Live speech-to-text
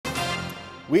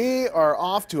We are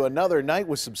off to another night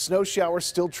with some snow showers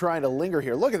still trying to linger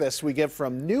here. Look at this. We get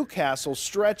from Newcastle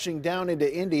stretching down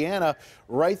into Indiana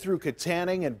right through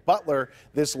Katanning and Butler,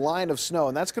 this line of snow.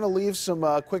 And that's going to leave some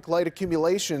quick light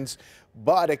accumulations,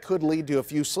 but it could lead to a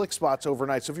few slick spots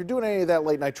overnight. So if you're doing any of that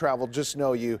late night travel, just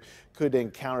know you could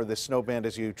encounter this snow band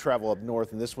as you travel up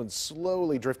north, and this one's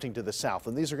slowly drifting to the south.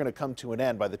 And these are going to come to an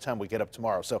end by the time we get up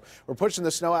tomorrow. So we're pushing the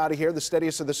snow out of here, the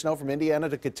steadiest of the snow from Indiana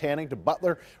to Katanning to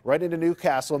Butler, right into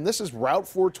Newcastle. And this is Route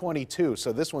 422,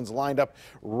 so this one's lined up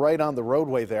right on the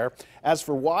roadway there. As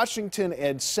for Washington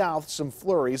and south, some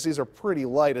flurries. These are pretty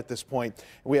light at this point.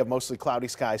 We have mostly cloudy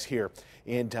skies here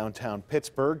in downtown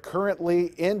Pittsburgh. Currently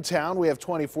in town, we have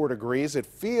 24 degrees. It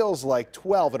feels like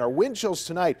 12, and our wind chills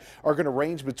tonight are going to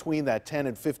range between that 10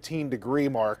 and 15 degree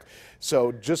mark.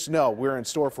 So just know we're in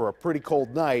store for a pretty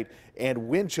cold night, and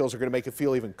wind chills are going to make it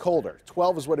feel even colder.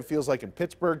 12 is what it feels like in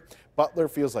Pittsburgh. Butler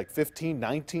feels like 15,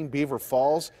 19 Beaver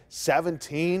Falls,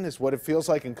 17 is what it feels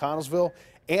like in Connellsville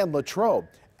and Latrobe.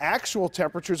 Actual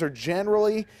temperatures are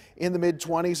generally in the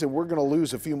mid-20s, and we're going to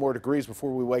lose a few more degrees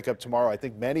before we wake up tomorrow. I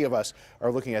think many of us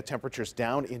are looking at temperatures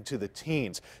down into the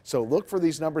teens. So look for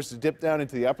these numbers to dip down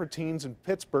into the upper teens in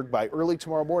Pittsburgh by early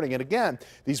tomorrow morning. And again,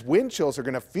 these wind chills are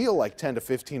going to feel like 10 to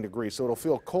 15 degrees, so it'll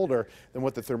feel colder than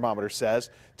what the thermometer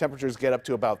says. Temperatures get up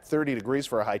to about 30 degrees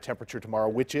for a high temperature tomorrow,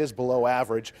 which is below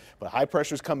average. But high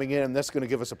pressure's coming in, and that's going to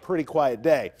give us a pretty quiet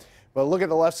day. But look at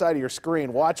the left side of your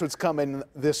screen. Watch what's coming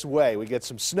this way. We get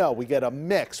some snow. We get a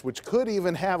mix, which could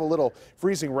even have a little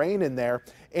freezing rain in there,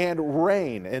 and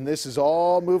rain. And this is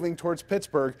all moving towards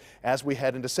Pittsburgh as we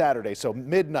head into Saturday. So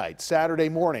midnight, Saturday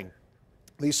morning,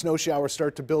 these snow showers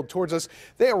start to build towards us.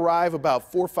 They arrive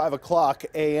about 4 or 5 o'clock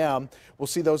a.m. We'll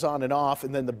see those on and off,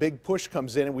 and then the big push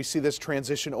comes in, and we see this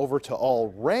transition over to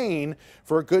all rain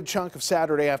for a good chunk of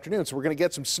Saturday afternoon. So we're going to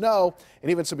get some snow and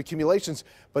even some accumulations,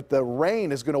 but the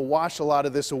rain is going to wash a lot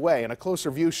of this away. And a closer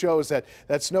view shows that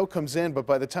that snow comes in, but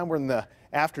by the time we're in the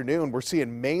afternoon, we're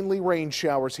seeing mainly rain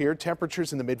showers here,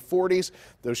 temperatures in the mid-40s.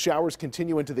 Those showers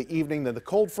continue into the evening. Then the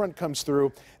cold front comes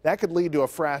through. That could lead to a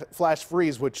flash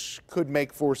freeze, which could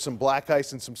make for some black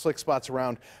ice and some slick spots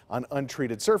around on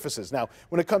untreated surfaces. Now,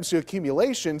 when it comes to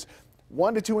accumulations,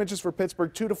 1 to 2 inches for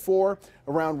Pittsburgh, 2 to 4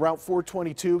 around Route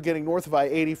 422, getting north of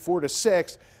I-80, 4 to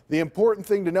 6. The important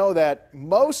thing to know that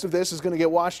most of this is going to get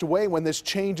washed away when this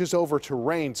changes over to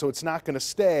rain, so it's not going to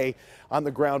stay on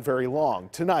the ground very long.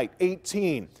 Tonight,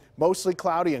 18, mostly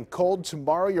cloudy and cold.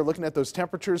 Tomorrow, you're looking at those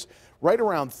temperatures right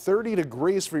around 30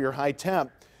 degrees for your high temp.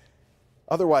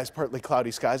 Otherwise, partly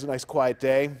cloudy skies, a nice quiet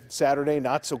day. Saturday,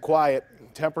 not so quiet.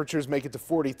 Temperatures make it to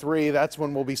 43. That's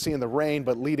when we'll be seeing the rain,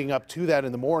 but leading up to that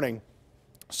in the morning,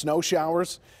 snow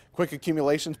showers, quick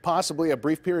accumulations, possibly a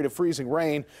brief period of freezing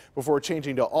rain before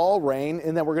changing to all rain,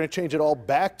 and then we're going to change it all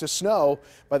back to snow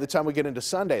by the time we get into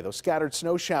Sunday. Those scattered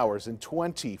snow showers in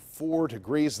 24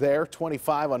 degrees there,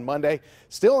 25 on Monday,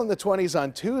 still in the 20s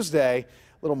on Tuesday. A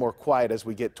little more quiet as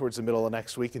we get towards the middle of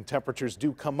next week, and temperatures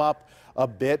do come up a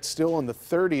bit, still in the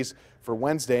 30s for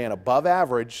Wednesday and above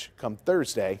average come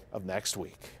Thursday of next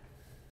week.